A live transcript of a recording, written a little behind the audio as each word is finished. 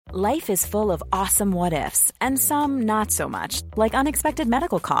Life is full of awesome what-ifs, and some not so much, like unexpected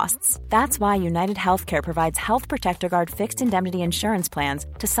medical costs. That's why United Healthcare provides Health Protector Guard fixed indemnity insurance plans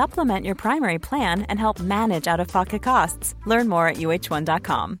to supplement your primary plan and help manage out-of-pocket costs. Learn more at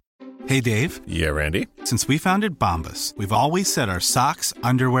uh1.com. Hey, Dave. Yeah, Randy. Since we founded Bombas, we've always said our socks,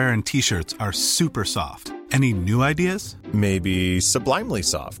 underwear, and T-shirts are super soft. Any new ideas? Maybe sublimely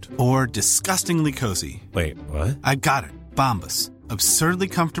soft. Or disgustingly cozy. Wait, what? I got it. Bombas. Absurdly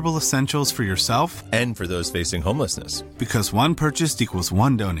comfortable essentials for yourself and for those facing homelessness. Because one purchased equals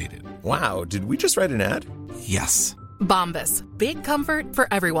one donated. Wow, did we just write an ad? Yes. Bombas. Big comfort for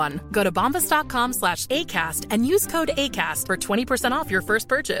everyone. Go to bombas.com/ACAST and use code ACAST for 20% off your first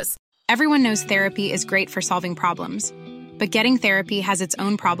purchase. Everyone knows therapy is great for solving problems. But getting therapy has its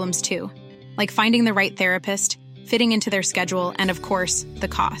own problems too. Like finding the right therapist, fitting into their schedule, and of course, the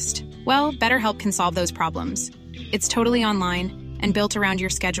cost. Well, BetterHelp can solve those problems. It's totally online and built around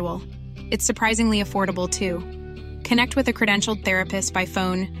your schedule. It's surprisingly affordable, too. Connect with a credentialed therapist by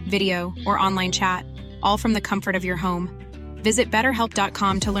phone, video, or online chat, all from the comfort of your home. Visit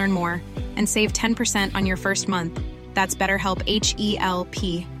BetterHelp.com to learn more and save 10% on your first month. That's BetterHelp,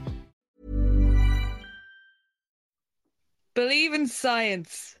 H-E-L-P. Believe in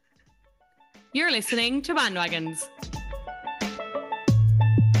science. You're listening to Bandwagons.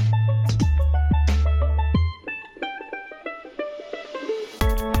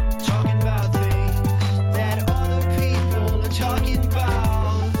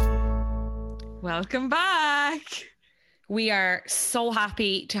 Welcome back. We are so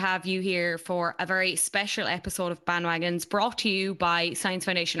happy to have you here for a very special episode of Bandwagons brought to you by Science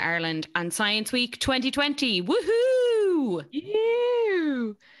Foundation Ireland and Science Week 2020. Woohoo!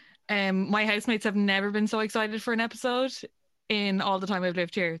 Ew. My housemates have never been so excited for an episode in all the time I've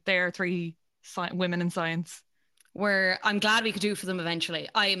lived here. They are three women in science. I'm glad we could do it for them eventually.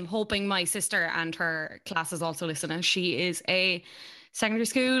 I'm hoping my sister and her classes also listen, as she is a secondary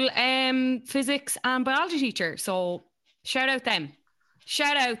school physics and biology teacher. So shout out them.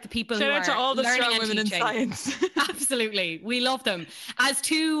 Shout out the people shout who out are to all the learning strong and women teaching. in science. Absolutely. We love them. As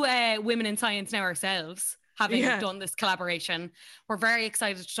two women in science now ourselves, having done this collaboration, we're very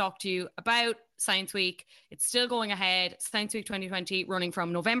excited to talk to you about Science Week. It's still going ahead. Science Week 2020 running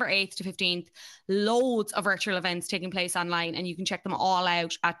from November 8th to 15th. Loads of virtual events taking place online, and you can check them all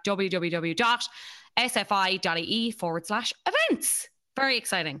out at www.sfi.ie/events. Very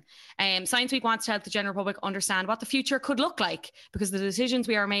exciting. Science Week wants to help the general public understand what the future could look like, because the decisions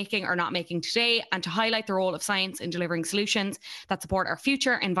we are making or not making today, and to highlight the role of science in delivering solutions that support our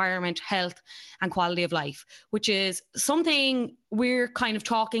future, environment, health, and quality of life, which is something we're kind of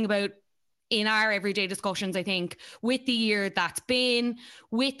talking about in our everyday discussions, I think, with the year that's been,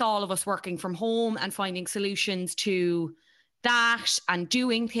 with all of us working from home and finding solutions to that and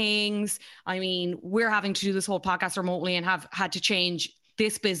doing things. I mean, we're having to do this whole podcast remotely and have had to change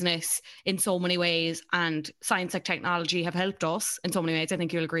this business in so many ways, and science and technology have helped us in so many ways. I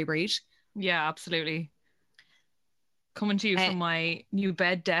think you'll agree, Breed. Yeah, absolutely. Coming to you from my new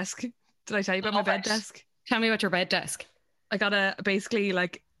bed desk. Did I tell you about my bed desk? Tell me about your bed desk. I got basically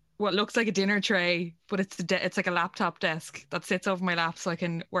like what looks like a dinner tray, but it's like a laptop desk that sits over my lap so I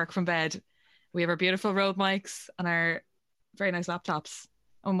can work from bed. We have our beautiful Rode mics and our very nice laptops.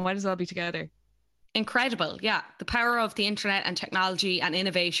 Oh, might as well be together. Incredible. Yeah. The power of the internet and technology and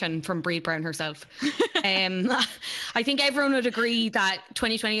innovation from Breed Brown herself. I think everyone would agree that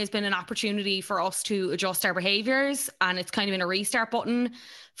 2020 has been an opportunity for us to adjust our behaviors, and it's kind of been a restart button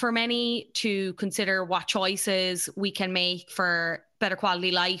for many to consider what choices we can make for better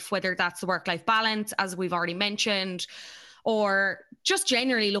quality life, whether that's the work-life balance, as we've already mentioned, or just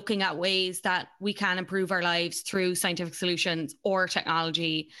generally looking at ways that we can improve our lives through scientific solutions or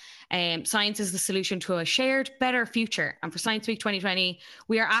technology. Science is the solution to a shared, better future. And for Science Week 2020,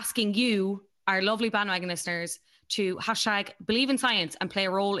 we are asking you, our lovely bandwagon listeners, to #believe in science and play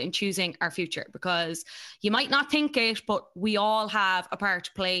a role in choosing our future, because you might not think it, but we all have a part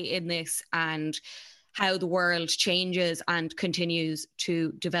to play in this and how the world changes and continues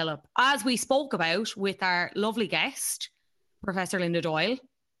to develop. As we spoke about with our lovely guest, Professor Linda Doyle.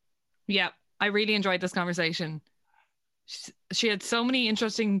 Yeah, I really enjoyed this conversation. She had so many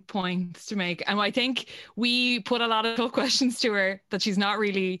interesting points to make. And I think we put a lot of tough questions to her that she's not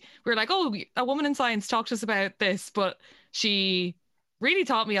really... We were like, oh, a woman in science talked to us about this, but she really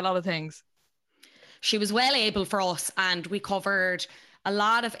taught me a lot of things. She was well able for us, and we covered a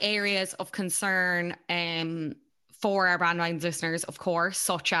lot of areas of concern for our Bandwagons listeners, of course,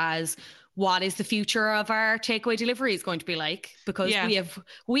 such as what is the future of our takeaway deliveries going to be like? Because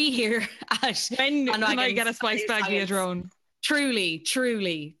we here at when can I get a spice bag via drone? Truly,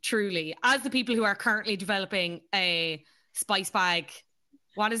 truly, truly. As the people who are currently developing a spice bag,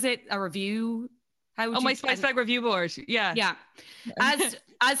 what is it? A review? How would my spice bag review board. Yeah. Yeah.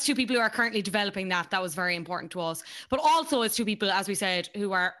 As two people who are currently developing that was very important to us. But also as two people, as we said,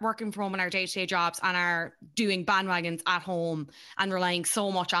 who are working from home in our day-to-day jobs and are doing bandwagons at home and relying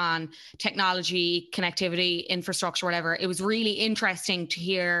so much on technology, connectivity, infrastructure, whatever. It was really interesting to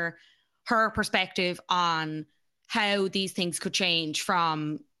hear her perspective on how these things could change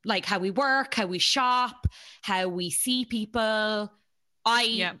from like how we work, how we shop, how we see people.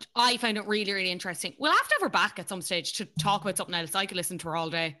 I found it really, really interesting. We'll have to have her back at some stage to talk about something else. I could listen to her all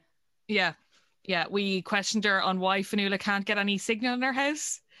day. Yeah. Yeah. We questioned her on why Fanula can't get any signal in her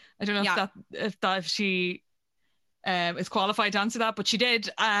house. I don't know if she is qualified to answer that, but she did.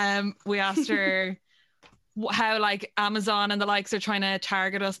 We asked her how like Amazon and the likes are trying to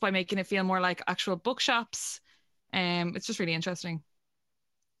target us by making it feel more like actual bookshops. It's just really interesting.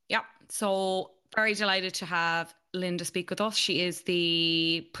 Yeah. So very delighted to have Linda speak with us. She is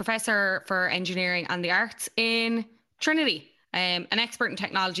the Professor for Engineering and the Arts in Trinity, an expert in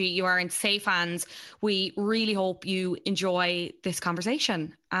technology. You are in safe hands. We really hope you enjoy this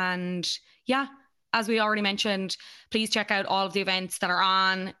conversation. And yeah, as we already mentioned, please check out all of the events that are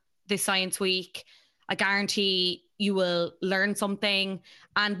on this Science Week. I guarantee you will learn something.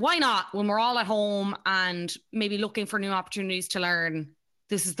 And why not, when we're all at home and maybe looking for new opportunities to learn,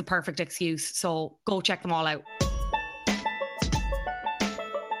 this is the perfect excuse. So go check them all out.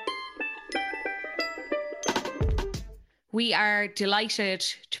 We are delighted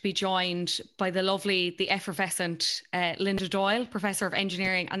to be joined by the lovely, the effervescent Linda Doyle, Professor of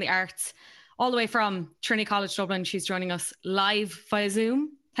Engineering and the Arts, all the way from Trinity College Dublin. She's joining us live via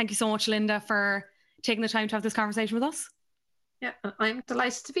Zoom. Thank you so much, Linda, for taking the time to have this conversation with us. Yeah, I'm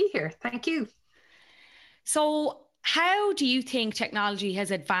delighted to be here. Thank you. So how do you think technology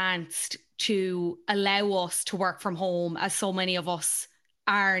has advanced to allow us to work from home, as so many of us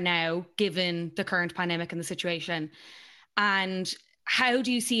are now, given the current pandemic and the situation? And how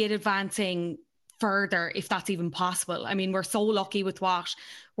do you see it advancing further, if that's even possible? I mean, we're so lucky with what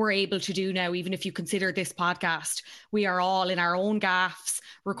we're able to do now. Even if you consider this podcast, we are all in our own gaffs,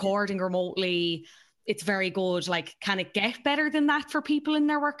 recording remotely. It's very good. Like, can it get better than that for people in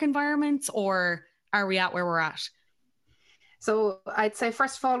their work environments, or are we at where we're at? So I'd say,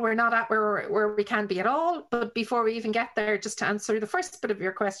 first of all, we're not at where we can be at all. But before we even get there, just to answer the first bit of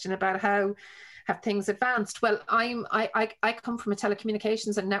your question about how have things advanced. Well, I come from a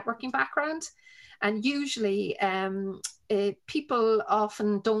telecommunications and networking background, and usually people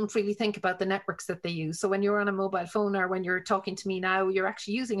often don't really think about the networks that they use. So when you're on a mobile phone or when you're talking to me now, you're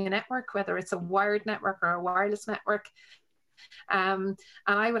actually using a network, whether it's a wired network or a wireless network. And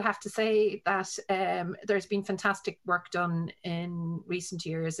I would have to say that there's been fantastic work done in recent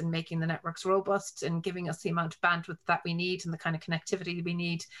years in making the networks robust and giving us the amount of bandwidth that we need and the kind of connectivity we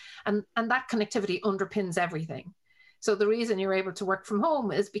need. And that connectivity underpins everything. So the reason you're able to work from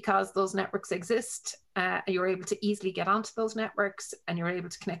home is because those networks exist. You're able to easily get onto those networks and you're able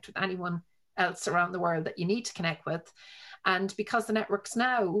to connect with anyone else around the world that you need to connect with. And because the networks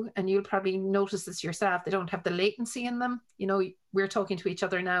now, and you'll probably notice this yourself, they don't have the latency in them. You know, we're talking to each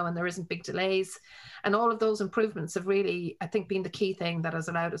other now and there isn't big delays. And all of those improvements have really, I think, been the key thing that has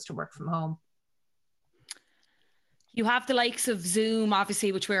allowed us to work from home. You have the likes of Zoom,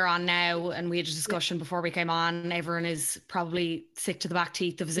 obviously, which we're on now, and we had a discussion before we came on. Everyone is probably sick to the back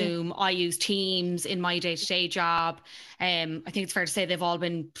teeth of Zoom. Yeah. I use Teams in my day-to-day job. I think it's fair to say they've all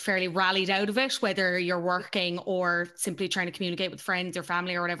been fairly rallied out of it, whether you're working or simply trying to communicate with friends or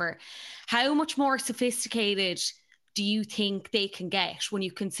family or whatever. How much more sophisticated do you think they can get when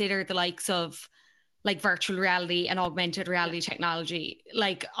you consider the likes of like virtual reality and augmented reality technology?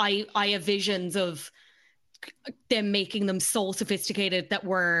 Like I have visions of them making them so sophisticated that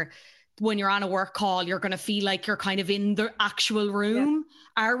when you're on a work call, you're going to feel like you're kind of in the actual room.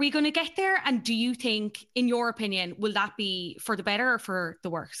 Yeah. Are we going to get there? And do you think, in your opinion, will that be for the better or for the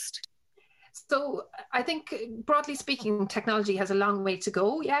worst? So I think, broadly speaking, technology has a long way to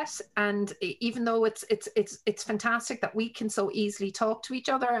go yet. And even though it's fantastic that we can so easily talk to each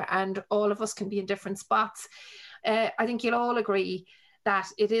other and all of us can be in different spots, I think you'll all agree that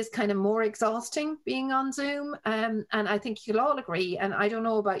it is kind of more exhausting being on Zoom. And I think you'll all agree, and I don't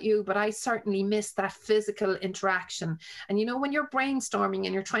know about you, but I certainly miss that physical interaction. And you know, when you're brainstorming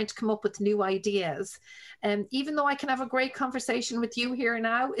and you're trying to come up with new ideas, and even though I can have a great conversation with you here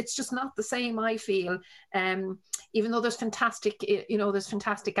now, it's just not the same, I feel. Even though there's fantastic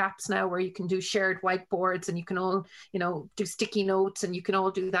apps now where you can do shared whiteboards and you can all, do sticky notes and you can all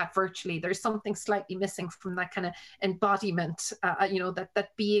do that virtually. There's something slightly missing from that kind of embodiment, that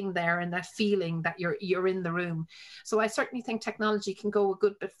being there and that feeling that you're in the room. So I certainly think technology can go a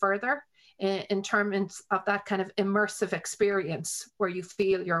good bit further in terms of that kind of immersive experience where you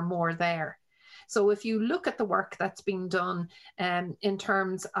feel you're more there. So if you look at the work that's being done in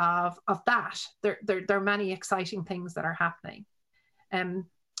terms of that, there are many exciting things that are happening.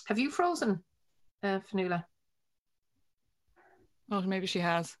 Have you frozen, Fionnuala? Well, maybe she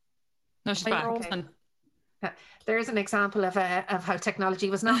has. No, she's back. Okay. There's an example of how technology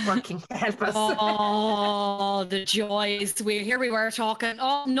was not working to help us. Oh, the joys. Here we were talking,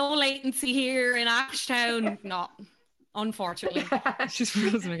 no latency here in Ashtown. No, unfortunately. She's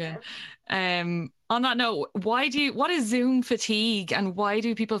frozen again. On that note, what is Zoom fatigue, and why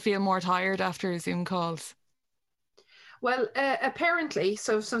do people feel more tired after Zoom calls? Well, apparently,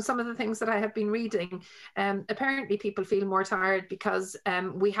 so some of the things that I have been reading, apparently people feel more tired because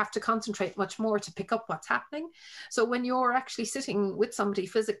we have to concentrate much more to pick up what's happening. So when you're actually sitting with somebody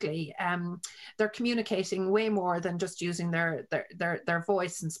physically, they're communicating way more than just using their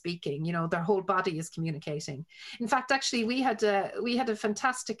voice and speaking. Their whole body is communicating. In fact, actually, we had a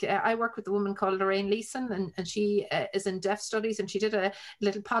fantastic. I work with a woman called Lorraine Leeson, and she is in deaf studies, and she did a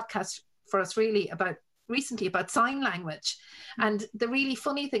little podcast for us recently about sign language. And the really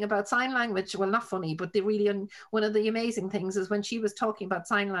funny thing about sign language, well, not funny, but one of the amazing things is when she was talking about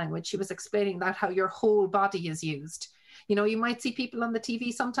sign language, she was explaining that how your whole body is used. You might see people on the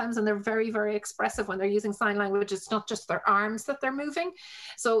TV sometimes and they're very, very expressive when they're using sign language. It's not just their arms that they're moving.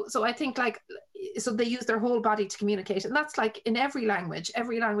 So I think so they use their whole body to communicate. And that's like in every language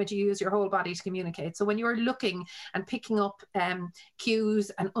you use your whole body to communicate. So when you're looking and picking up cues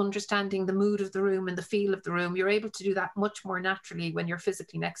and understanding the mood of the room and the feel of the room, you're able to do that much more naturally when you're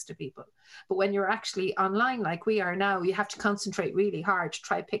physically next to people. But when you're actually online like we are now, you have to concentrate really hard to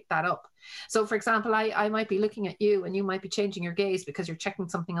try pick that up. So for example, I might be looking at you and you might be changing your gaze because you're checking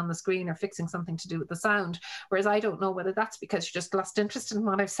something on the screen or fixing something to do with the sound. Whereas I don't know whether that's because you just lost interest in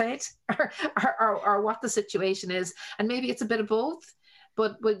what I've said or what the situation is. And maybe it's a bit of both,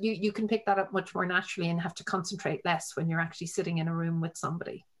 but you can pick that up much more naturally and have to concentrate less when you're actually sitting in a room with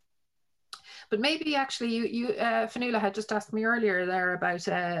somebody. But maybe actually you Fionnuala had just asked me earlier there about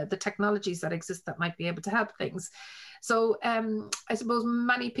the technologies that exist that might be able to help things. So I suppose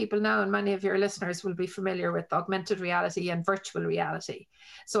many people now and many of your listeners will be familiar with augmented reality and virtual reality.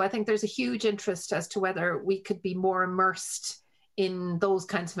 So I think there's a huge interest as to whether we could be more immersed in those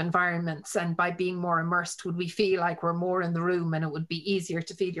kinds of environments. And by being more immersed, would we feel like we're more in the room and it would be easier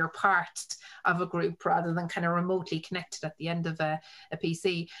to feel you're part of a group rather than kind of remotely connected at the end of a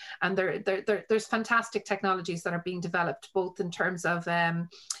PC. And there's fantastic technologies that are being developed, both in terms of,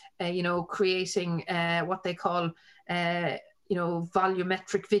 creating what they call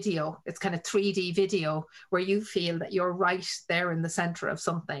volumetric video. It's kind of 3D video where you feel that you're right there in the center of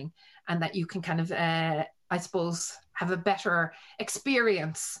something and that you can kind of, I suppose, have a better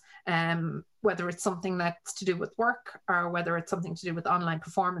experience, whether it's something that's to do with work or whether it's something to do with online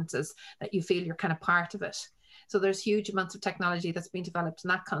performances, that you feel you're kind of part of it. So there's huge amounts of technology that's being developed in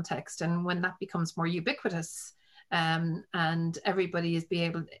that context. And when that becomes more ubiquitous, and everybody is be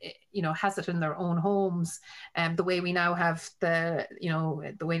able, has it in their own homes, the way we now have the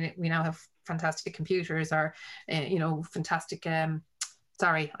way we now have fantastic computers or, fantastic,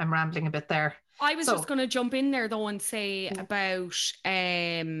 sorry, I'm rambling a bit there. I was just going to jump in there though and say about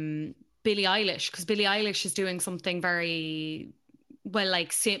Billie Eilish, because Billie Eilish is doing something very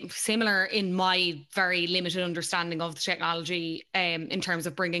similar in my very limited understanding of the technology, in terms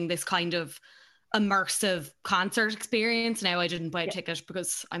of bringing this kind of immersive concert experience. Now, I didn't buy a ticket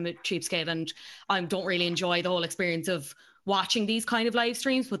because I'm a cheapskate and I don't really enjoy the whole experience of watching these kind of live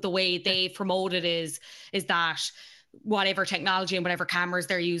streams, but the way they promote it is that whatever technology and whatever cameras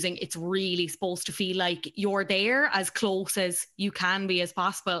they're using, it's really supposed to feel like you're there as close as you can be as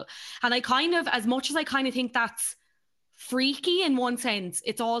possible. And I kind of, as much as I kind of think that's freaky in one sense,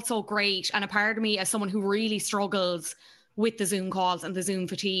 it's also great. And a part of me, as someone who really struggles with the Zoom calls and the Zoom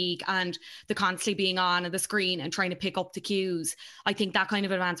fatigue and the constantly being on the screen and trying to pick up the cues, I think that kind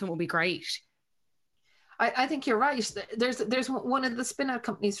of advancement would be great. I think you're right. There's one of the spin-out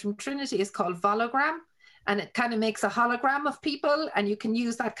companies from Trinity is called Vologram. and it kind of makes a hologram of people, and you can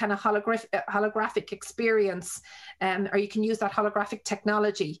use that kind of holographic experience, or you can use that holographic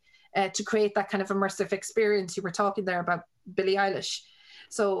technology to create that kind of immersive experience. You were talking there about Billie Eilish.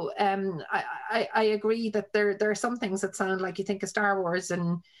 So I agree that there are some things that sound like you think of Star Wars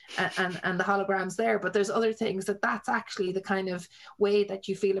and the holograms there, but there's other things that's actually the kind of way that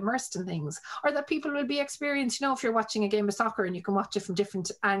you feel immersed in things, or that people will be experienced. If you're watching a game of soccer and you can watch it from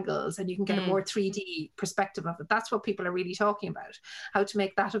different angles and you can get a more 3D perspective of it. That's what people are really talking about, how to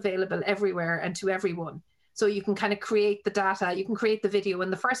make that available everywhere and to everyone. So you can kind of create the data, you can create the video in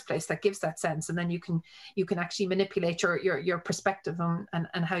the first place that gives that sense, and then you can actually manipulate your perspective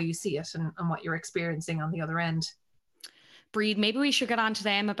and how you see it and what you're experiencing on the other end. Breed, maybe we should get on to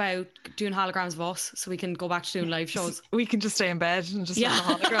them about doing holograms of us so we can go back to doing live shows. We can just stay in bed and just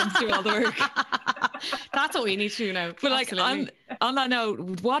let the holograms do all the work. That's what we need to do now. But like on that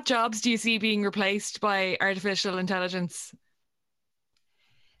note, what jobs do you see being replaced by artificial intelligence?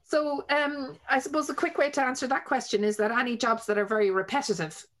 So I suppose the quick way to answer that question is that any jobs that are very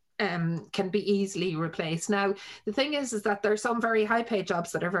repetitive can be easily replaced. Now, the thing is that there are some very high-paid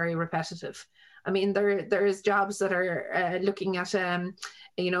jobs that are very repetitive. I mean, there is jobs that are looking at,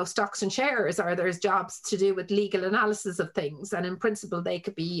 stocks and shares, or there's jobs to do with legal analysis of things. And in principle, they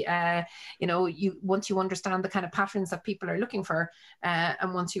could be, once you understand the kind of patterns that people are looking for,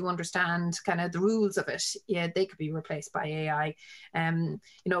 and once you understand kind of the rules of it, they could be replaced by AI.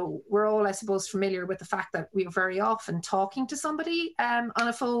 We're all, I suppose, familiar with the fact that we're very often talking to somebody on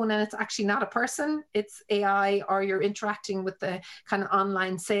a phone, and it's actually not a person, it's AI, or you're interacting with the kind of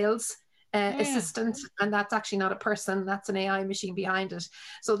online sales assistant, and that's actually not a person, that's an AI machine behind it.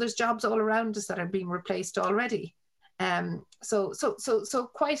 So there's jobs all around us that are being replaced already. So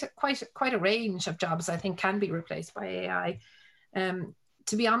quite a range of jobs, I think, can be replaced by AI.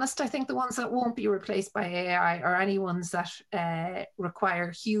 To be honest, I think the ones that won't be replaced by AI are any ones that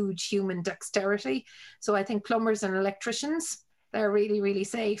require huge human dexterity. So I think plumbers and electricians, they're really, really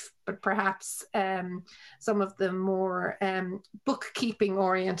safe, but perhaps some of the more bookkeeping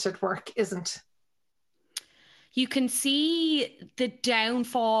oriented work isn't. You can see the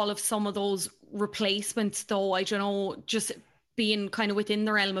downfall of some of those replacements, though. I don't know, just being kind of within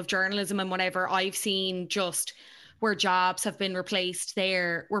the realm of journalism and whatever, I've seen just where jobs have been replaced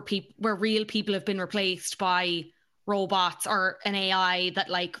there, where real people have been replaced by robots or an AI that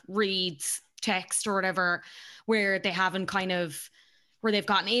like reads text or whatever, where they haven't where they've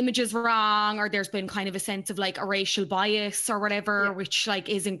gotten images wrong, or there's been kind of a sense of like a racial bias or whatever, which like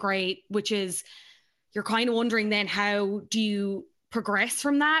isn't great, which is, you're kind of wondering then, how do you progress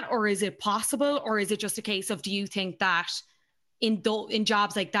from that? Or is it possible? Or is it just a case of, do you think that in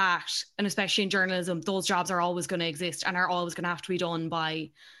jobs like that, and especially in journalism, those jobs are always going to exist and are always going to have to be done by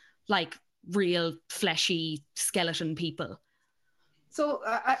like real fleshy skeleton people? So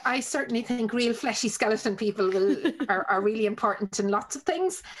I certainly think real fleshy skeleton people are really important in lots of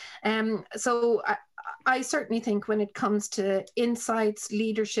things. So I certainly think when it comes to insights,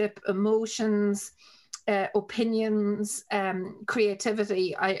 leadership, emotions, opinions,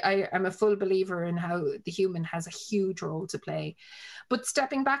 creativity, I am a full believer in how the human has a huge role to play. But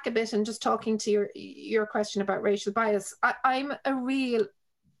stepping back a bit and just talking to your question about racial bias, I'm a real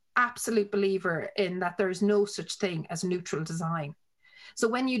absolute believer in that there's no such thing as neutral design. So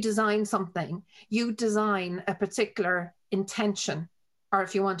when you design something, you design a particular intention, or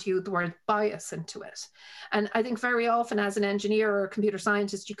if you want to use the word bias, into it. And I think very often as an engineer or a computer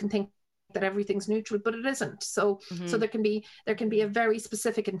scientist, you can think that everything's neutral, but it isn't. So there can be a very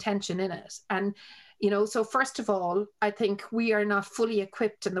specific intention in it. And, so first of all, I think we are not fully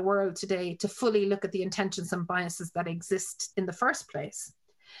equipped in the world today to fully look at the intentions and biases that exist in the first place.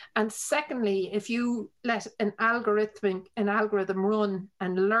 And secondly, if you let an algorithm run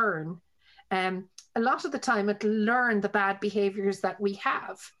and learn, a lot of the time it'll learn the bad behaviors that we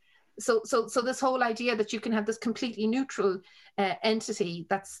have. So this whole idea that you can have this completely neutral entity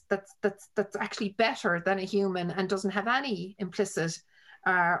that's actually better than a human and doesn't have any implicit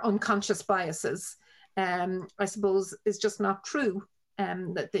unconscious biases, I suppose, is just not true.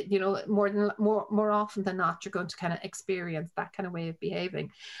 More often than not, you're going to kind of experience that kind of way of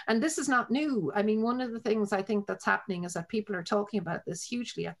behaving. And this is not new. I mean, one of the things I think that's happening is that people are talking about this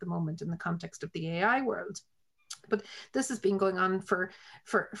hugely at the moment in the context of the AI world. But this has been going on for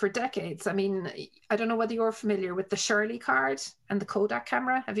decades. I mean, I don't know whether you're familiar with the Shirley card and the Kodak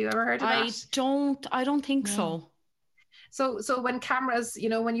camera. Have you ever heard of that? I don't think so. So when cameras,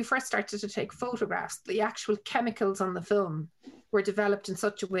 when you first started to take photographs, the actual chemicals on the film were developed in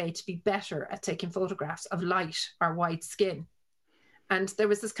such a way to be better at taking photographs of light or white skin. And there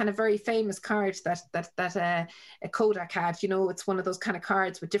was this kind of very famous card that a Kodak had. You know, it's one of those kind of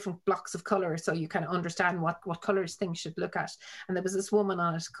cards with different blocks of color, so you kind of understand what colors things should look at. And there was this woman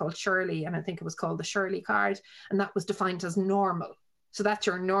on it called Shirley, and I think it was called the Shirley card, and that was defined as normal. So that's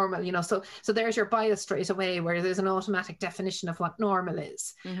your normal, you know. So there's your bias straight away, where there's an automatic definition of what normal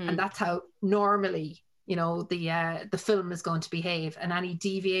is, and that's how normally, you know, the film is going to behave, and any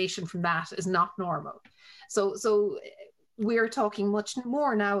deviation from that is not normal. So we're talking much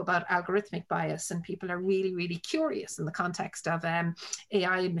more now about algorithmic bias, and people are really, really curious in the context of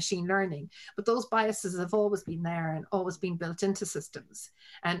AI and machine learning. But those biases have always been there and always been built into systems.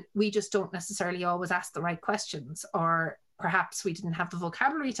 And we just don't necessarily always ask the right questions, or perhaps we didn't have the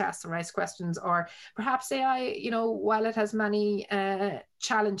vocabulary to ask the right questions, or perhaps AI, you know, while it has many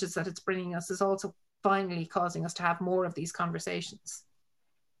challenges that it's bringing us, is also finally causing us to have more of these conversations.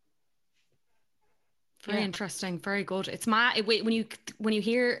 Very interesting. Very good. It's when you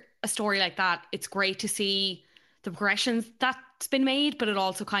hear a story like that, it's great to see the progressions that's been made, but it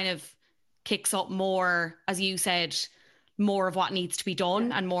also kind of kicks up more, as you said, more of what needs to be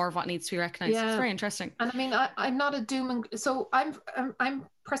done and more of what needs to be recognized. It's very interesting. And I mean, I'm not a doom and so I'm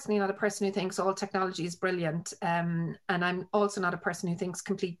personally not a person who thinks all technology is brilliant, and I'm also not a person who thinks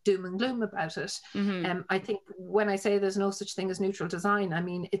complete doom and gloom about it. I think when I say there's no such thing as neutral design, I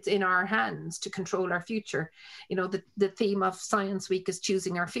mean it's in our hands to control our future. You know, the theme of Science Week is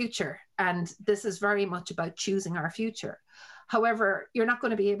choosing our future, and this is very much about choosing our future. However, you're not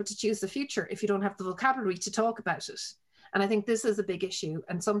going to be able to choose the future if you don't have the vocabulary to talk about it. And I think this is a big issue.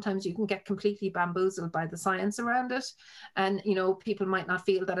 And sometimes you can get completely bamboozled by the science around it. And, you know, people might not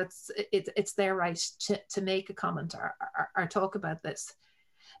feel that it's their right to make a comment or talk about this.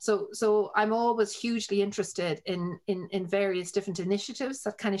 So I'm always hugely interested in various different initiatives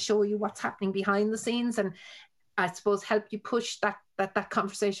that kind of show you what's happening behind the scenes, and I suppose help you push that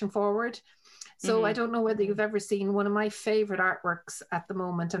conversation forward. So I don't know whether you've ever seen one of my favorite artworks at the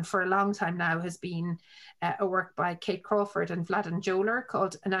moment, and for a long time now, has been a work by Kate Crawford and Vladan Joler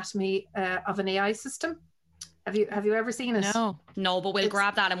called Anatomy of an AI System. Have you ever seen it? No, but we'll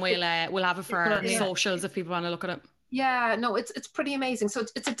grab that and we'll have it for our socials if people want to look at it. Yeah, no, it's pretty amazing. So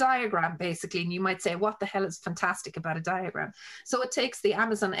it's a diagram basically, and you might say, what the hell is fantastic about a diagram? So it takes the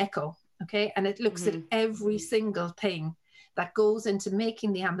Amazon Echo, okay, and it looks at every single thing that goes into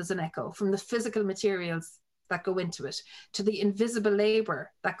making the Amazon Echo, from the physical materials that go into it to the invisible labor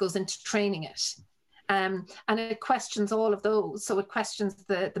that goes into training it. And it questions all of those. So it questions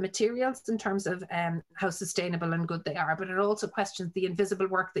the materials in terms of how sustainable and good they are, but it also questions the invisible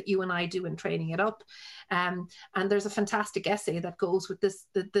work that you and I do in training it up. And there's a fantastic essay that goes with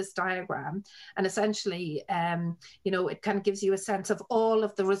this diagram. And essentially, you know, it kind of gives you a sense of all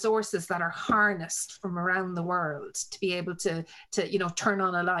of the resources that are harnessed from around the world to be able to you know, turn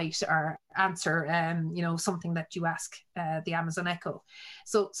on a light or answer, you know, something that you ask the Amazon Echo.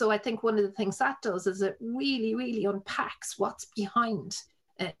 So I think one of the things that does is it really, really unpacks what's behind,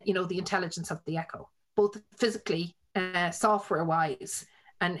 you know, the intelligence of the Echo, both physically, software-wise,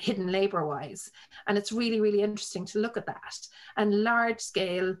 and hidden labor-wise. And it's really, really interesting to look at that. And large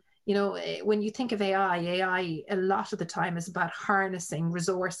scale, you know, when you think of AI a lot of the time is about harnessing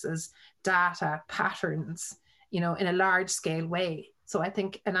resources, data, patterns, you know, in a large scale way. So I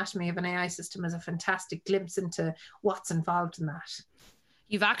think Anatomy of an AI System is a fantastic glimpse into what's involved in that.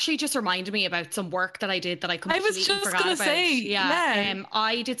 You've actually just reminded me about some work that I did that I completely forgot about. I was just going to say, yeah.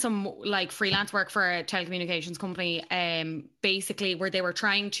 I did some like freelance work for a telecommunications company, basically where they were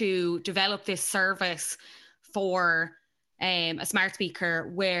trying to develop this service for a smart speaker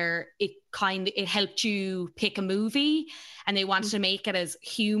where it helped you pick a movie, and they wanted to make it as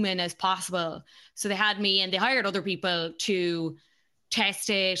human as possible. So they had me, and they hired other people to test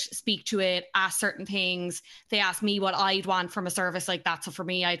it, speak to it, ask certain things. They asked me what I'd want from a service like that. So for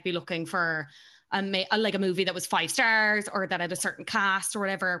me, I'd be looking for like a movie that was 5 stars or that had a certain cast or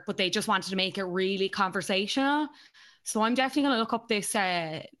whatever, but they just wanted to make it really conversational. So I'm definitely going to look up this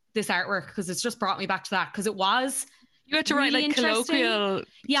artwork, because it's just brought me back to that, because it was... You had to write like colloquial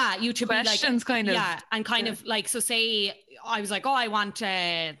questions, kind of. Yeah, and kind of like, so say I was like, oh, I want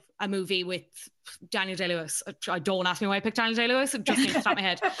a movie with Daniel Day-Lewis. Don't ask me why I picked Daniel Day-Lewis. It just came to the top of my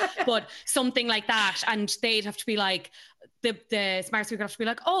head. But something like that. And they'd have to be like, the smart speaker would have to be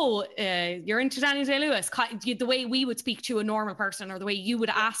like, oh, you're into Daniel Day-Lewis. The way we would speak to a normal person, or the way you would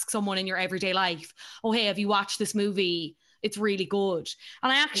ask someone in your everyday life, oh, hey, have you watched this movie? It's really good.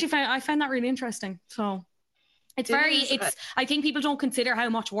 And I found that really interesting. So I think people don't consider how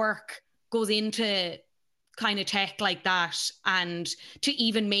much work goes into kind of tech like that, and to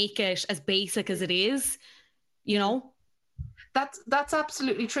even make it as basic as it is, you know? That's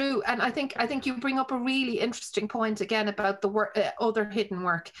absolutely true, and I think you bring up a really interesting point again about the work, other hidden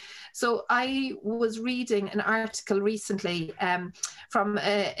work. So I was reading an article recently from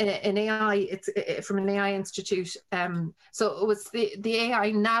an AI, it's from an AI institute. So it was the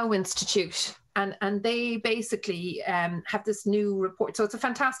AI Now Institute. And they basically have this new report. So it's a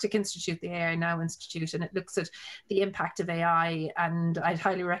fantastic institute, the AI Now Institute, and it looks at the impact of AI. And I'd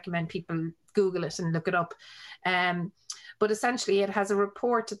highly recommend people Google it and look it up. But essentially, it has a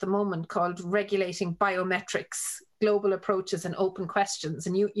report at the moment called Regulating Biometrics, Global Approaches and Open Questions.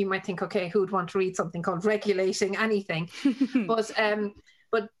 And you might think, okay, who'd want to read something called Regulating Anything?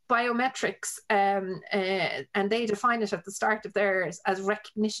 But biometrics, and they define it at the start of theirs as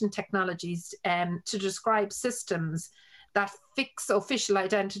recognition technologies to describe systems that fix official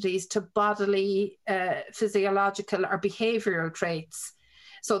identities to bodily, physiological or behavioral traits,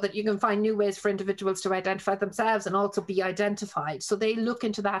 so that you can find new ways for individuals to identify themselves and also be identified. So they look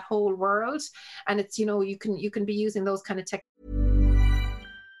into that whole world, and it's, you can be using those kind of technologies.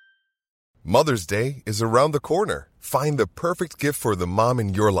 Mother's Day is around the corner. Find the perfect gift for the mom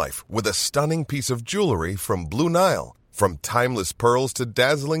in your life with a stunning piece of jewelry from Blue Nile. From timeless pearls to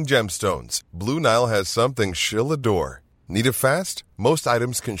dazzling gemstones, Blue Nile has something she'll adore. Need it fast? Most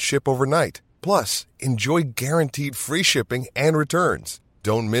items can ship overnight. Plus, enjoy guaranteed free shipping and returns.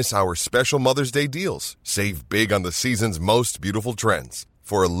 Don't miss our special Mother's Day deals. Save big on the season's most beautiful trends.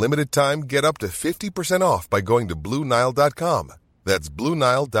 For a limited time, get up to 50% off by going to BlueNile.com. That's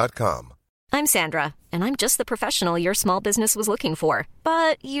BlueNile.com. I'm Sandra, and I'm just the professional your small business was looking for.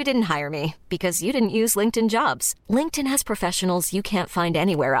 But you didn't hire me because you didn't use LinkedIn Jobs. LinkedIn has professionals you can't find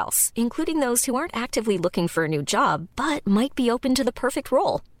anywhere else, including those who aren't actively looking for a new job, but might be open to the perfect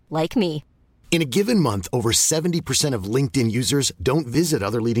role, like me. In a given month, over 70% of LinkedIn users don't visit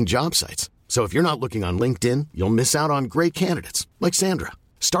other leading job sites. So if you're not looking on LinkedIn, you'll miss out on great candidates like Sandra.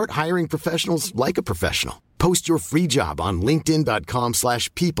 Start hiring professionals like a professional. Post your free job on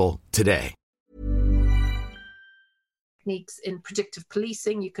linkedin.com/people today. Techniques in predictive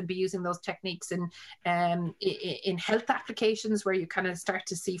policing. You could be using those techniques in health applications, where you kind of start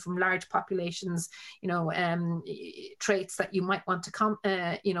to see from large populations, traits that you might want to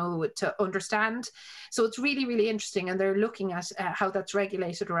to understand. So it's really, really interesting, and they're looking at how that's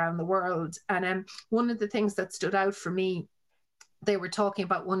regulated around the world. And one of the things that stood out for me, they were talking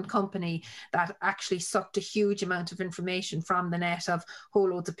about one company that actually sucked a huge amount of information from the net of whole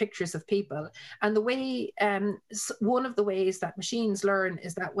loads of pictures of people. And the way, one of the ways that machines learn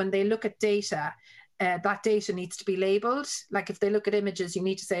is that when they look at data, that data needs to be labeled. Like if they look at images, you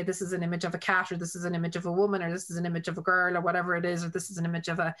need to say, this is an image of a cat, or this is an image of a woman, or this is an image of a girl, or whatever it is, or this is an image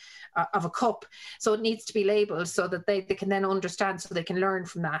of a cup. So it needs to be labeled so that they can then understand, so they can learn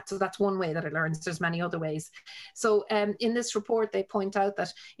from that. So that's one way that it learns. There's many other ways. So in this report, they point out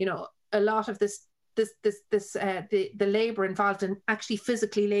that, a lot of the labor involved in actually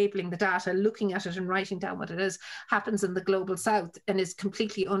physically labeling the data, looking at it and writing down what it is, happens in the global south and is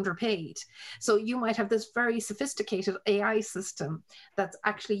completely underpaid. So you might have this very sophisticated AI system that's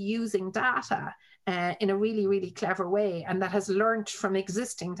actually using data in a really, really clever way, and that has learned from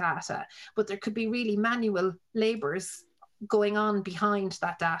existing data, but there could be really manual labors going on behind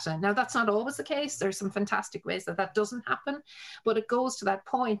that data. Now, that's not always the case. There's some fantastic ways that doesn't happen, but it goes to that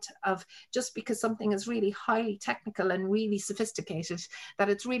point of, just because something is really highly technical and really sophisticated, that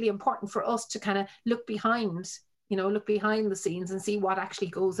it's really important for us to kind of look behind the scenes and see what actually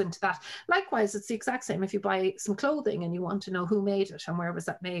goes into that. Likewise, it's the exact same if you buy some clothing and you want to know who made it and where was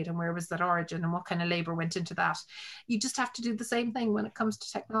that made and where was that origin and what kind of labor went into that. You just have to do the same thing when it comes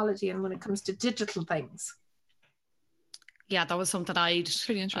to technology and when it comes to digital things. Yeah, that was something It's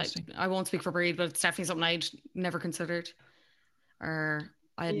pretty interesting. I won't speak for Breed, but it's definitely something I'd never considered, or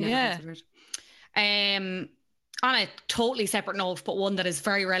I had never considered. On a totally separate note, but one that is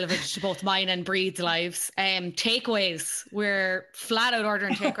very relevant to both mine and Breed's lives, takeaways. We're flat out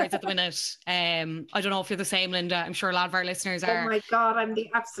ordering takeaways at the minute. I don't know if you're the same, Linda. I'm sure a lot of our listeners are. Oh my God, I'm the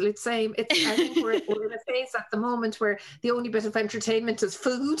absolute same. I think we're in a phase at the moment where the only bit of entertainment is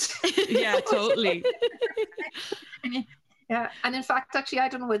food. Yeah, totally. Yeah, and in fact, actually, I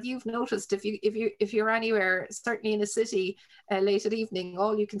don't know whether you've noticed, if you're anywhere, certainly in a city, late at evening,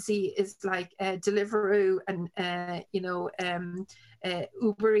 all you can see is like Deliveroo and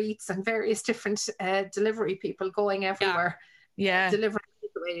Uber Eats and various different delivery people going everywhere. Yeah. Delivering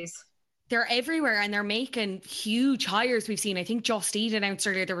takeaways. They're everywhere and they're making huge hires. We've seen, I think Just Eat announced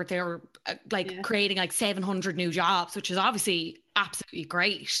earlier they were creating like 700 new jobs, which is obviously absolutely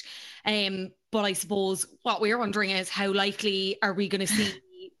great. But I suppose what we're wondering is, how likely are we going to see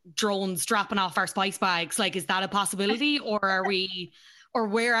drones dropping off our spice bags? Like, is that a possibility, or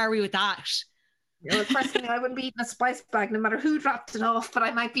where are we with that? Well, personally, I wouldn't be eating a spice bag no matter who dropped it off, but I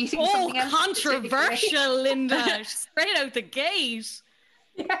might be eating something else. Controversial, Linda. Straight out the gate.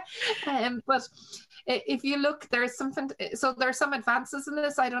 Yeah, but if you look, there's some advances in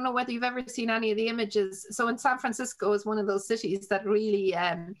this. I don't know whether you've ever seen any of the images. So in San Francisco is one of those cities that really,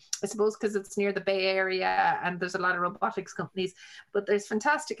 I suppose because it's near the Bay Area and there's a lot of robotics companies, but there's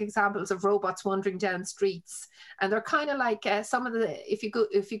fantastic examples of robots wandering down streets, and they're kind of like some of the, if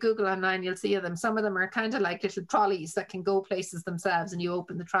you Google online, you'll see them. Some of them are kind of like little trolleys that can go places themselves, and you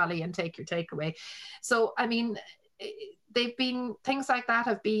open the trolley and take your takeaway. So I mean, things like that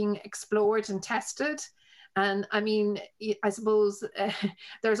have been explored and tested. And I mean, I suppose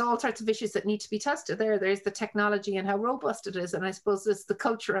there's all sorts of issues that need to be tested there. There's the technology and how robust it is. And I suppose it's the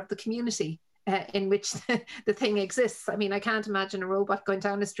culture of the community in which the thing exists. I mean, I can't imagine a robot going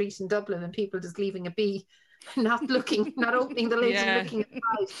down the street in Dublin and people just leaving a bee, not opening the lids and looking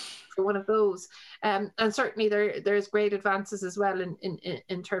inside for one of those. And certainly there's great advances as well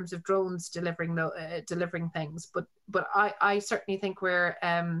in terms of drones delivering things. But I certainly think we're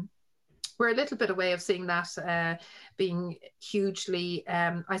a little bit away of seeing that being hugely,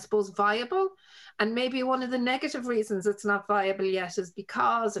 I suppose, viable. And maybe one of the negative reasons it's not viable yet is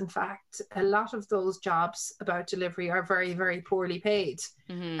because, in fact, a lot of those jobs about delivery are very, very poorly paid.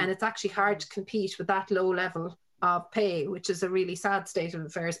 Mm-hmm. And it's actually hard to compete with that low level of pay, which is a really sad state of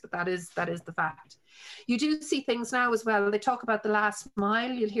affairs, but that is the fact. You do see things now as well. They talk about the last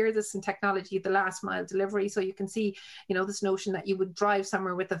mile. You'll hear this in technology, the last mile delivery. So you can see, this notion that you would drive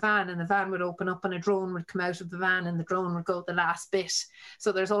somewhere with a van and the van would open up and a drone would come out of the van and the drone would go the last bit.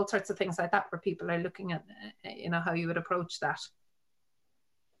 So there's all sorts of things like that where people are looking at, how you would approach that.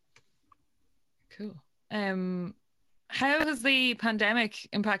 Cool. How has the pandemic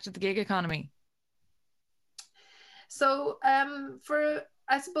impacted the gig economy? So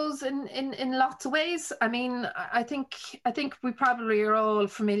I suppose in lots of ways. I mean, I think we probably are all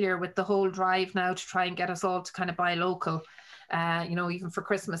familiar with the whole drive now to try and get us all to kind of buy local, even for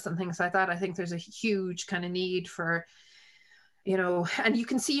Christmas and things like that. I think there's a huge kind of need for, and you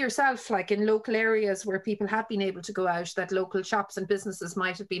can see yourself, like in local areas where people have been able to go out, that local shops and businesses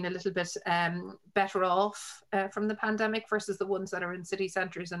might have been a little bit better off from the pandemic versus the ones that are in city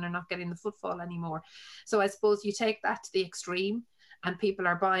centres and are not getting the footfall anymore. So I suppose you take that to the extreme and people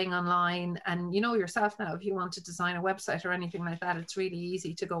are buying online, and yourself now, if you want to design a website or anything like that, it's really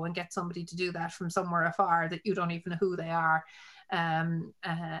easy to go and get somebody to do that from somewhere afar that you don't even know who they are.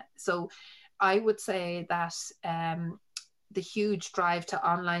 So I would say that the huge drive to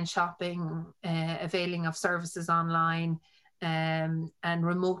online shopping, availing of services online, and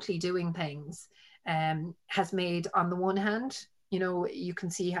remotely doing things has made, on the one hand, you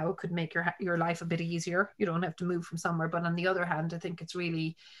can see how it could make your life a bit easier. You don't have to move from somewhere. But on the other hand, I think it's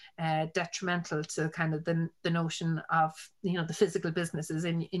really detrimental to kind of the notion of, the physical businesses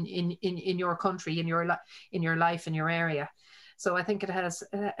in your country, in your life, in your area. So I think it has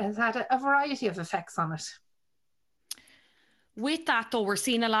had a variety of effects on it. With that, though, we're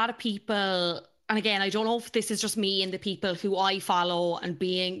seeing a lot of people, and again, I don't know if this is just me and the people who I follow and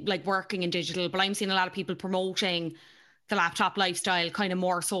being like working in digital, but I'm seeing a lot of people promoting the laptop lifestyle kind of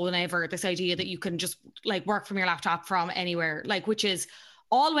more so than ever. This idea that you can just like work from your laptop from anywhere, like, which is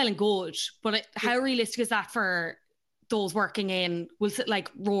all well and good, but how realistic is that for those working in, like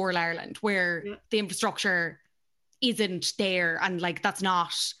rural Ireland, where the infrastructure isn't there, and like that's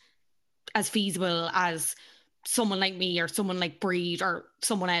not as feasible as someone like me or someone like Breed or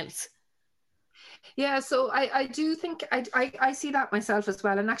someone else? Yeah, so I do think I see that myself as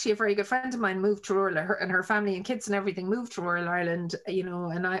well. And actually a very good friend of mine moved to rural, and her family and kids and everything moved to rural Ireland,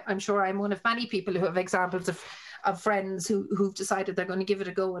 and I'm sure I'm one of many people who have examples of friends who've decided they're going to give it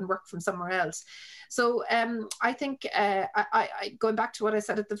a go and work from somewhere else. So I think I going back to what I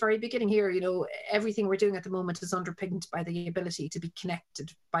said at the very beginning here, everything we're doing at the moment is underpinned by the ability to be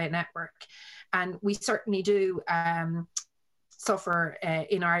connected by a network. And we certainly do suffer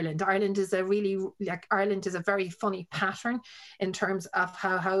in Ireland. Ireland is a very funny pattern in terms of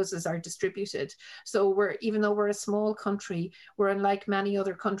how houses are distributed. So even though we're a small country, we're unlike many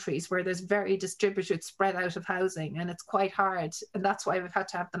other countries where there's very distributed, spread out of housing, and it's quite hard. And that's why we've had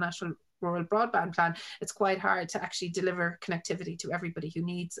to have the National rural broadband plan, it's quite hard to actually deliver connectivity to everybody who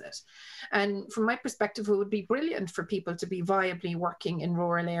needs it. And from my perspective, it would be brilliant for people to be viably working in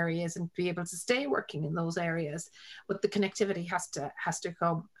rural areas and be able to stay working in those areas, but the connectivity has to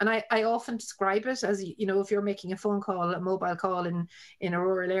come. And I often describe it as, you know, if you're making a phone call, a mobile call in a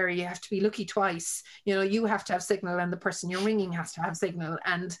rural area, you have to be lucky twice. You know, you have to have signal and the person you're ringing has to have signal.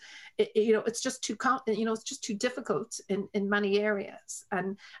 And it's just too difficult in many areas.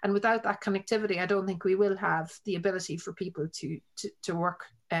 And without that connectivity, I don't think we will have the ability for people to work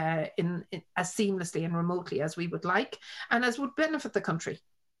in as seamlessly and remotely as we would like, and as would benefit the country.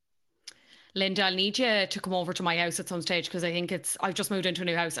 Linda, I'll need you to come over to my house at some stage, because I think I've just moved into a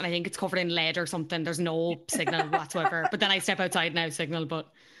new house and I think it's covered in lead or something. There's no signal whatsoever. But then I step outside now, signal, but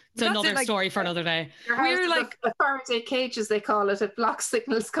it's another story for another day. We're like a Faraday cage, as they call it. It blocks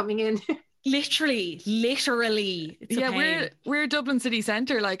signals coming in. Literally. It's a pain. We're Dublin city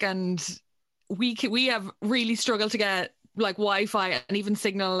centre, like, and we have really struggled to get like Wi-Fi and even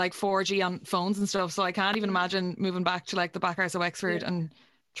signal like 4G on phones and stuff. So I can't even imagine moving back to like the back arse of Wexford and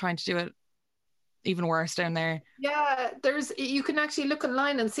trying to do it even worse down there. Yeah, you can actually look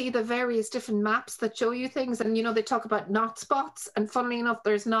online and see the various different maps that show you things, and you know, they talk about not spots, and funnily enough,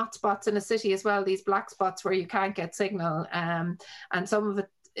 there's not spots in a city as well, these black spots where you can't get signal, and some of it,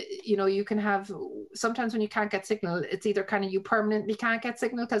 you know, you can have, sometimes when you can't get signal, it's either kind of you permanently can't get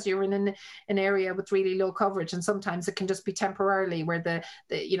signal because you're in an area with really low coverage, and sometimes it can just be temporarily where the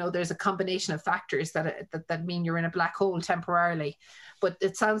you know, there's a combination of factors that mean you're in a black hole temporarily. But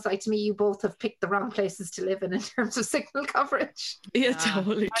it sounds like to me you both have picked the wrong places to live in terms of signal coverage. Yeah,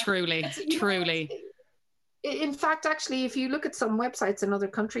 totally. Truly. In fact, actually, if you look at some websites in other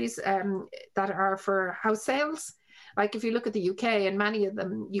countries that are for house sales, like if you look at the UK, and many of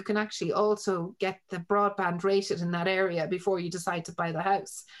them, you can actually also get the broadband rated in that area before you decide to buy the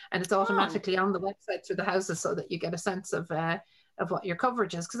house. And it's automatically on the website for the houses, so that you get a sense of what your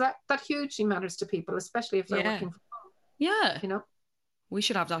coverage is. Because that hugely matters to people, especially if they're working from home. Yeah. You know? We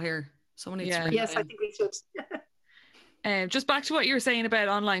should have that here. Someone needs to bring Yes, I think we should. Just back to what you were saying about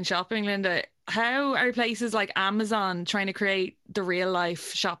online shopping, Linda, how are places like Amazon trying to create the real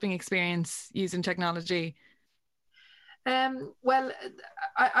life shopping experience using technology? Well,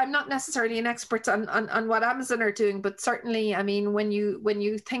 I'm not necessarily an expert on what Amazon are doing, but certainly, I mean, when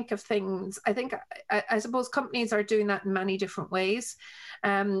you think of things, I suppose companies are doing that in many different ways.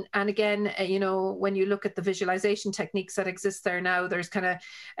 And again, you know, when you look at the visualization techniques that exist there now, there's kind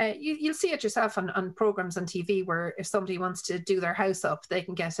of, you'll see it yourself on programs on TV, where if somebody wants to do their house up, they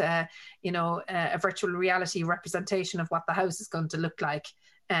can get a virtual reality representation of what the house is going to look like.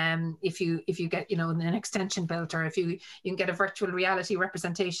 If you get, you know, an extension built, or if you can get a virtual reality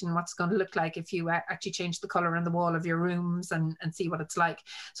representation what's going to look like if you actually change the color on the wall of your rooms and see what it's like.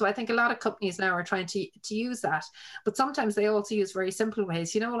 So I think a lot of companies now are trying to use that, but sometimes they also use very simple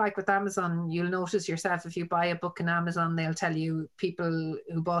ways. You know, like with Amazon, you'll notice yourself, if you buy a book in Amazon, they'll tell you people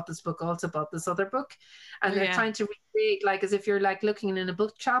who bought this book also bought this other book, and they're trying to recreate, like, as if you're like looking in a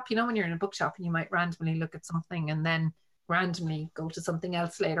book shop. You know, when you're in a book shop and you might randomly look at something and then randomly go to something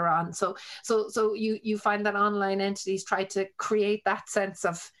else later on. So you find that online entities try to create that sense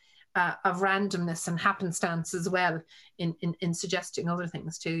of randomness and happenstance as well in suggesting other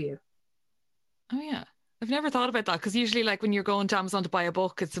things to you. Oh yeah, I've never thought about that, because usually, like, when you're going to Amazon to buy a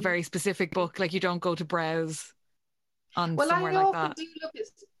book, it's a very specific book. Like, you don't go to browse on somewhere like that. Do look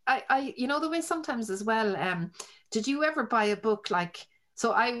at, I you know, the way sometimes as well. Did you ever buy a book like?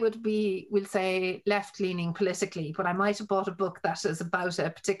 So I we'll say left-leaning politically, but I might have bought a book that is about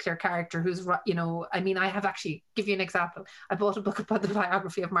a particular character who's, you know, I mean, I have actually, give you an example. I bought a book about the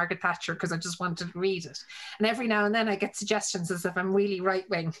biography of Margaret Thatcher because I just wanted to read it. And every now and then I get suggestions as if I'm really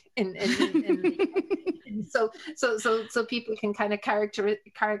right-wing so people can kind of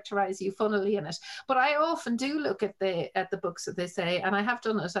characterize you funnily in it. But I often do look at the books that they say, and I have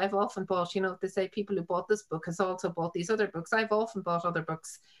done it. I've often bought, you know, they say people who bought this book has also bought these other books. I've often bought other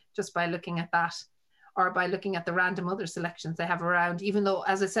books just by looking at that, or by looking at the random other selections they have around, even though,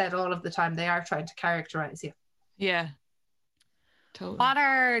 as I said, all of the time they are trying to characterize you. Yeah. Totally. What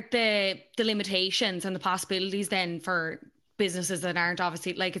are the limitations and the possibilities then for businesses that aren't,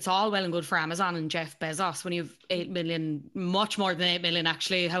 obviously, like, it's all well and good for Amazon and Jeff Bezos when you have 8 million, much more than 8 million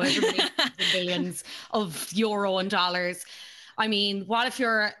actually, however many billions of euro and dollars. I mean, what if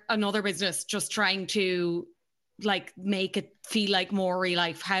you're another business just trying to, like, make it feel like more real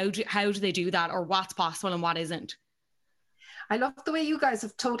life? How do they do that, or what's possible and what isn't? I love the way you guys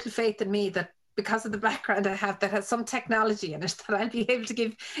have total faith in me that because of the background I have that has some technology in it, that I'll be able to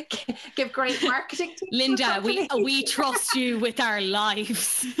give great marketing tips. Linda, we trust you with our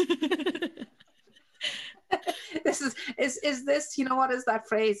lives. This is this, you know, what is that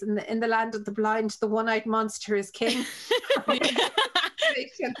phrase in the land of the blind, the one-eyed monster is king.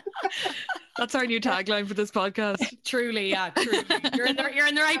 That's our new tagline for this podcast. Truly, yeah, truly. You're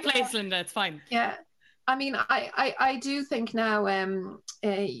in the right place, Linda. It's fine. Yeah. I mean, I do think now,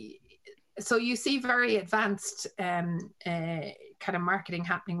 so you see very advanced kind of marketing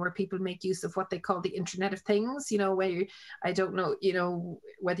happening where people make use of what they call the Internet of Things, you know, where I don't know, you know,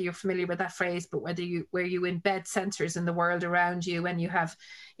 whether you're familiar with that phrase, but where you embed sensors in the world around you, and you have,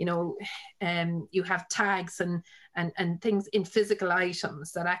 you know, you have tags and things in physical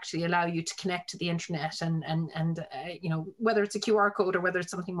items that actually allow you to connect to the internet, and you know, whether it's a QR code or whether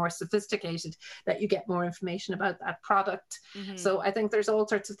it's something more sophisticated, that you get more information about that product. Mm-hmm. So I think there's all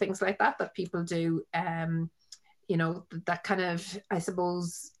sorts of things like that people do, you know, that kind of, I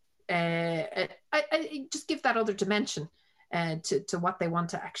suppose, I just give that other dimension to what they want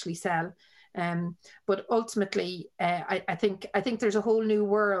to actually sell. But ultimately, I think there's a whole new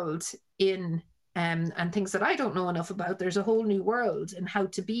world in, and things that I don't know enough about. There's a whole new world in how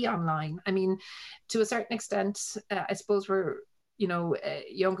to be online. I mean, to a certain extent, I suppose we're, you know,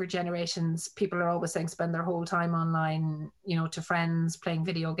 younger generations, people are always saying spend their whole time online, you know, to friends, playing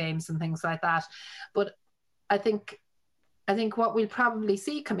video games and things like that. But I think what we'll probably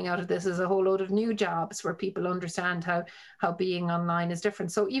see coming out of this is a whole load of new jobs where people understand how being online is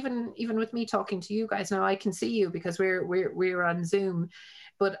different. So even with me talking to you guys now, I can see you because we're on Zoom,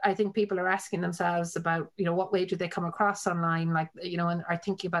 but I think people are asking themselves about, you know, what way do they come across online, like, you know, and are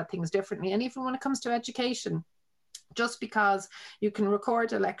thinking about things differently. And even when it comes to education, just because you can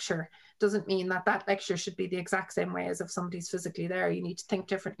record a lecture doesn't mean that lecture should be the exact same way as if somebody's physically there. You need to think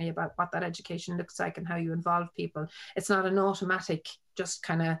differently about what that education looks like and how you involve people. It's not an automatic just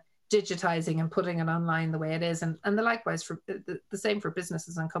kind of digitizing and putting it online the way it is. And the likewise for the same for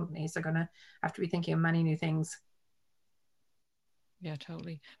businesses and companies. They're going to have to be thinking of many new things. Yeah,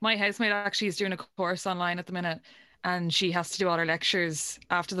 totally. My housemate actually is doing a course online at the minute, and she has to do all her lectures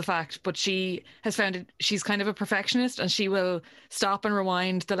after the fact, but she has found it, she's kind of a perfectionist, and she will stop and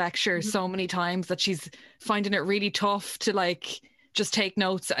rewind the lecture so many times that she's finding it really tough to like just take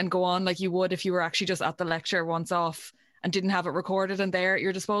notes and go on like you would if you were actually just at the lecture once off and didn't have it recorded and there at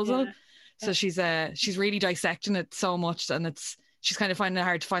your disposal. Yeah. So she's really dissecting it so much, and she's kind of finding it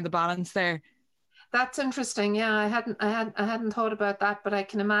hard to find the balance there. That's interesting. Yeah, I hadn't thought about that, but I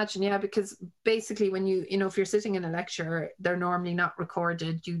can imagine. Yeah, because basically when you know, if you're sitting in a lecture, they're normally not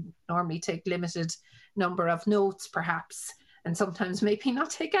recorded. You normally take limited number of notes, perhaps, and sometimes maybe not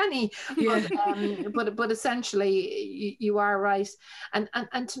take any. Yeah. But essentially, you are right.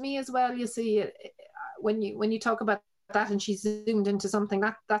 And to me as well, you see, when you talk about that, and she zoomed into something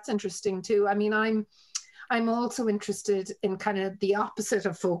that's interesting too. I mean, I'm also interested in kind of the opposite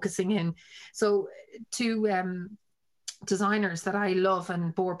of focusing in. So two designers that I love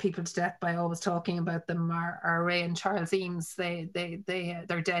and bore people to death by always talking about them are Ray and Charles Eames. They're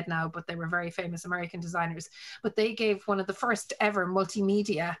dead now, but they were very famous American designers. But they gave one of the first ever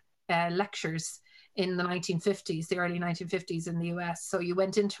multimedia lectures in the 1950s, the early 1950s in the US. So you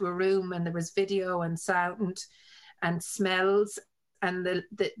went into a room and there was video and sound and smells. And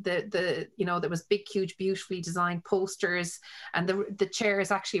the you know, there was big, huge, beautifully designed posters, and the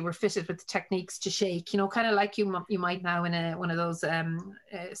chairs actually were fitted with techniques to shake, you know, kind of like you might now in one of those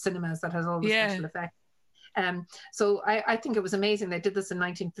cinemas that has all the special effects. So I think it was amazing. They did this in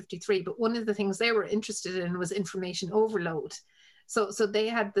 1953, but one of the things they were interested in was information overload. So they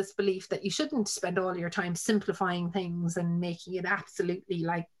had this belief that you shouldn't spend all your time simplifying things and making it absolutely,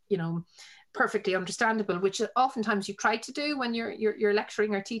 like, you know, perfectly understandable, which oftentimes you try to do when you're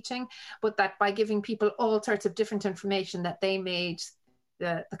lecturing or teaching, but that by giving people all sorts of different information, that they made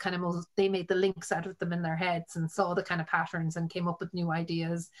they made the links out of them in their heads and saw the kind of patterns and came up with new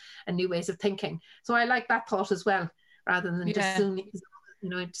ideas and new ways of thinking. So I like that thought as well, rather than just assuming, you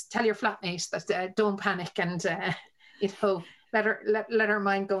know, just tell your flatmate that don't panic, and you know, let her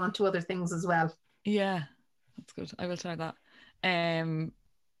mind go on to other things as well. Yeah, that's good. I will try that.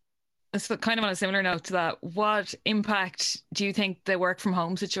 It's kind of on a similar note to that. What impact do you think the work from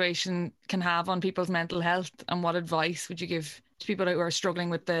home situation can have on people's mental health, and what advice would you give to people who are struggling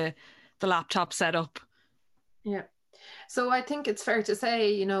with the laptop setup? Yeah. So I think it's fair to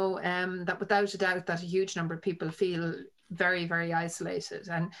say, you know, that without a doubt that a huge number of people feel very, very isolated.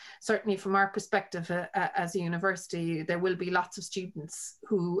 And certainly from our perspective as a university, there will be lots of students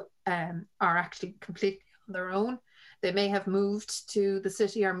who are actually completely on their own. they may have moved to the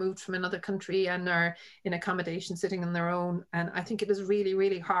city or moved from another country and are in accommodation sitting on their own. And I think it is really,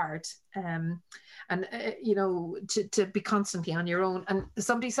 really hard. To be constantly on your own. And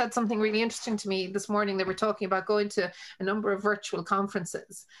somebody said something really interesting to me this morning. They were talking about going to a number of virtual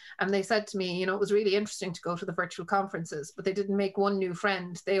conferences. And they said to me, it was really interesting to go to the virtual conferences, but they didn't make one new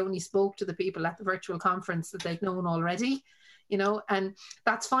friend. They only spoke to the people at the virtual conference that they'd known already, and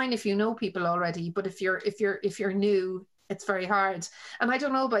that's fine if you know people already. But if you're new, it's very hard. And I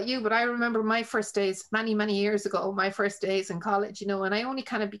don't know about you, but I remember my first days many, many years ago, my first days in college, and I only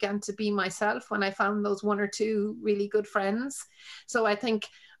kind of began to be myself when I found those one or two really good friends. So I think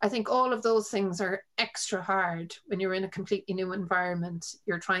all of those things are extra hard when you're in a completely new environment.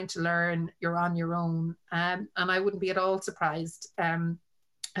 You're trying to learn, you're on your own. And I wouldn't be at all surprised. I'm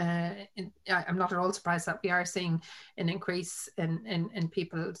not at all surprised that we are seeing an increase in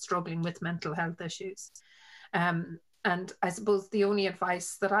people struggling with mental health issues. And I suppose the only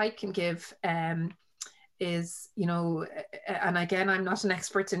advice that I can give is, and again, I'm not an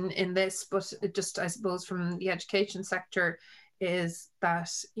expert in this, but just, I suppose, from the education sector, is that,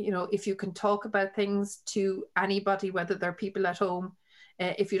 if you can talk about things to anybody, whether they're people at home,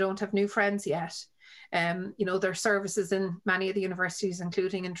 if you don't have new friends yet, there are services in many of the universities,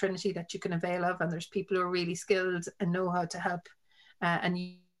 including in Trinity, that you can avail of, and there's people who are really skilled and know how to help. And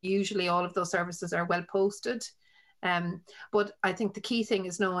usually all of those services are well posted. But I think the key thing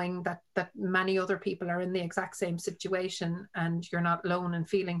is knowing that many other people are in the exact same situation, and you're not alone in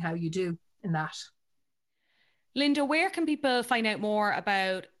feeling how you do in that. Linda, where can people find out more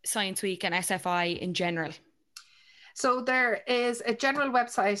about Science Week and SFI in general? So there is a general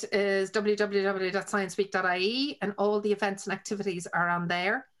website, is www.scienceweek.ie, and all the events and activities are on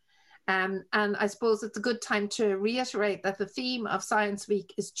there. And I suppose it's a good time to reiterate that the theme of Science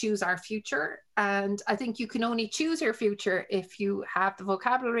Week is Choose Our Future. And I think you can only choose your future if you have the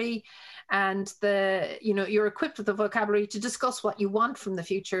vocabulary and you're equipped with the vocabulary to discuss what you want from the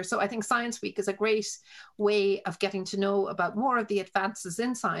future. So I think Science Week is a great way of getting to know about more of the advances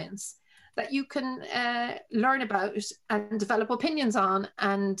in science that you can learn about and develop opinions on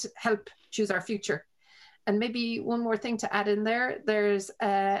and help choose our future. And maybe one more thing to add in there, there's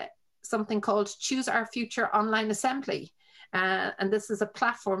something called Choose Our Future Online Assembly. And this is a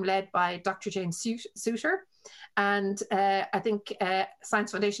platform led by Dr. Jane Souter. And I think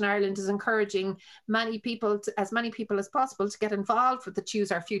Science Foundation Ireland is encouraging as many people as possible to get involved with the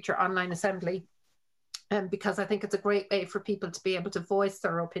Choose Our Future Online Assembly, because I think it's a great way for people to be able to voice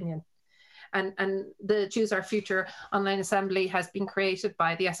their opinion. And the Choose Our Future Online Assembly has been created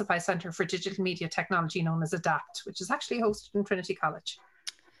by the SFI Centre for Digital Media Technology, known as ADAPT, which is actually hosted in Trinity College.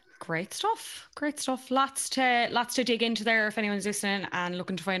 Great stuff. Lots to dig into there if anyone's listening and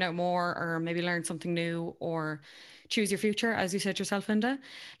looking to find out more, or maybe learn something new, or choose your future, as you said yourself, Linda.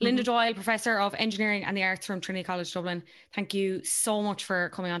 Mm-hmm. Linda Doyle, Professor of Engineering and the Arts from Trinity College Dublin. Thank you so much for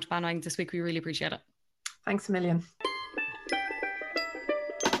coming on to Bandwagons this week. We really appreciate it. Thanks a million.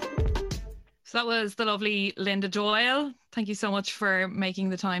 So that was the lovely Linda Doyle. Thank you so much for making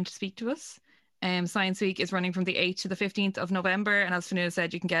the time to speak to us. Science Week is running from the 8th to the 15th of November. And as Fionnuala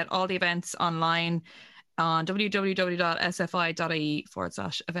said, you can get all the events online on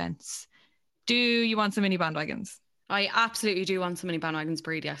www.sfi.ie/events. Do you want some mini bandwagons? I absolutely do want some mini bandwagons,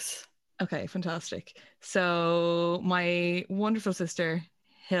 Breed, yes. Okay, fantastic. So my wonderful sister,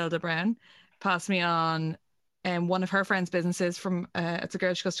 Hilda Brown, passed me on one of her friends' businesses from, it's a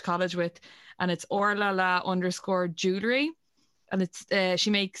girl she goes to college with, and it's orlala_jewelry. And it's she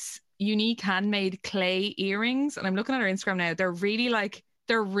makes unique handmade clay earrings, and I'm looking at her Instagram now. They're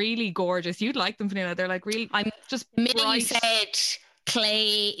really gorgeous. You'd like them, Fionnuala. They're like really, I'm just minute bright. You said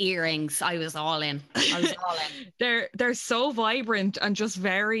clay earrings, I was all in. They're so vibrant and just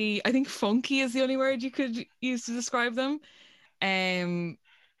very, I think funky is the only word you could use to describe them. And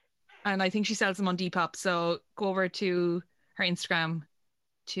I think she sells them on Depop, so go over to her Instagram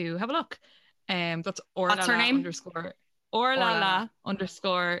to have a look. That's Orlala. What's her name?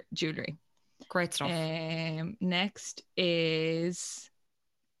 Orlala_jewelry. Great stuff. Next is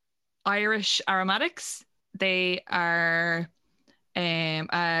Irish Aromatics. They are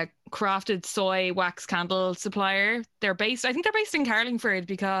a crafted soy wax candle supplier. I think they're based in Carlingford,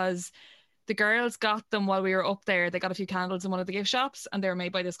 because the girls got them while we were up there. They got a few candles in one of the gift shops, and they're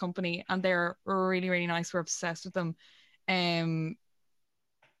made by this company, and they're really, really nice. We're obsessed with them.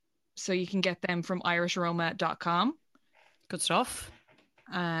 So you can get them from irisharoma.com. Good stuff.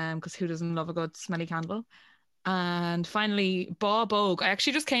 Because who doesn't love a good smelly candle? And finally, Bob Oak. I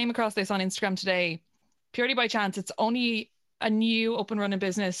actually just came across this on Instagram today, purely by chance. It's only a new up and running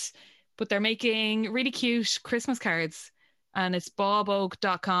business, but they're making really cute Christmas cards, and it's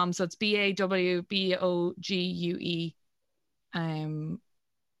bawogue.com. So it's BAWBOGUE. And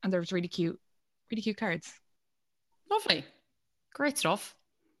there's really cute cards. Lovely. Great stuff.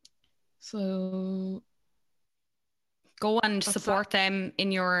 So go and support them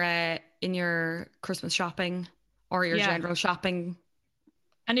in your Christmas shopping or your general shopping.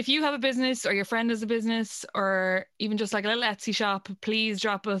 And if you have a business or your friend has a business or even just like a little Etsy shop, please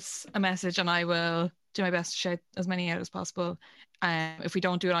drop us a message and I will do my best to shout as many out as possible. If we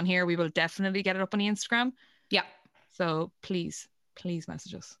don't do it on here, we will definitely get it up on the Instagram. Yeah. So please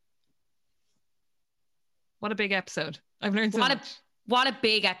message us. What a big episode. I've learned so much. What a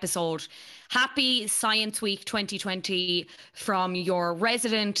big episode. Happy Science Week 2020 from your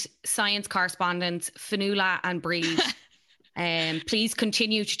resident science correspondents, Fionnuala and Breed. Please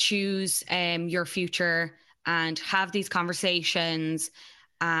continue to choose your future and have these conversations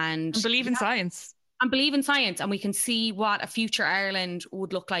and believe in science. And believe in science. And we can see what a future Ireland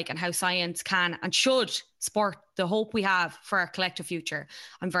would look like and how science can and should support the hope we have for our collective future.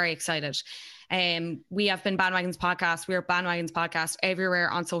 I'm very excited. We have been Bandwagons Podcast. We are Bandwagons Podcast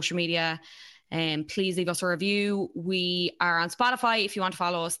everywhere on social media. Please leave us a review. We are on Spotify if you want to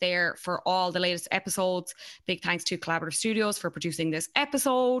follow us there for all the latest episodes. Big thanks to Collaborative Studios for producing this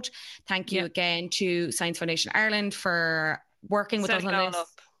episode. Thank you again to Science Foundation Ireland for working with us on this.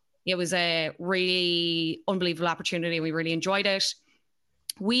 It was a really unbelievable opportunity. We really enjoyed it.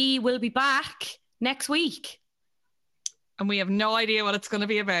 We will be back next week. And we have no idea what it's going to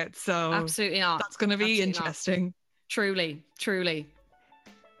be about. So absolutely not. That's going to be interesting. Not. Truly, truly.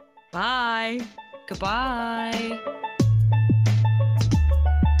 Bye. Goodbye.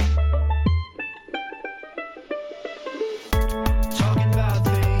 Talking about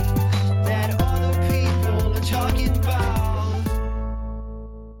things that other people are talking about.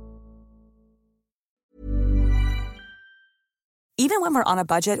 Even when we're on a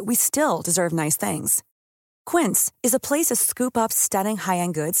budget, we still deserve nice things. Quince is a place to scoop up stunning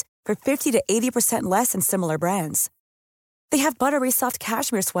high-end goods for 50 to 80% less than similar brands. They have buttery soft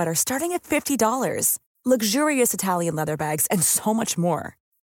cashmere sweaters starting at $50, luxurious Italian leather bags, and so much more.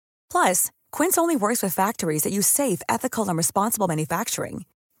 Plus, Quince only works with factories that use safe, ethical, and responsible manufacturing.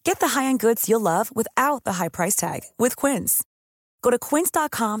 Get the high-end goods you'll love without the high price tag with Quince. Go to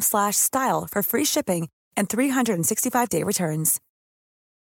quince.com/style for free shipping and 365-day returns.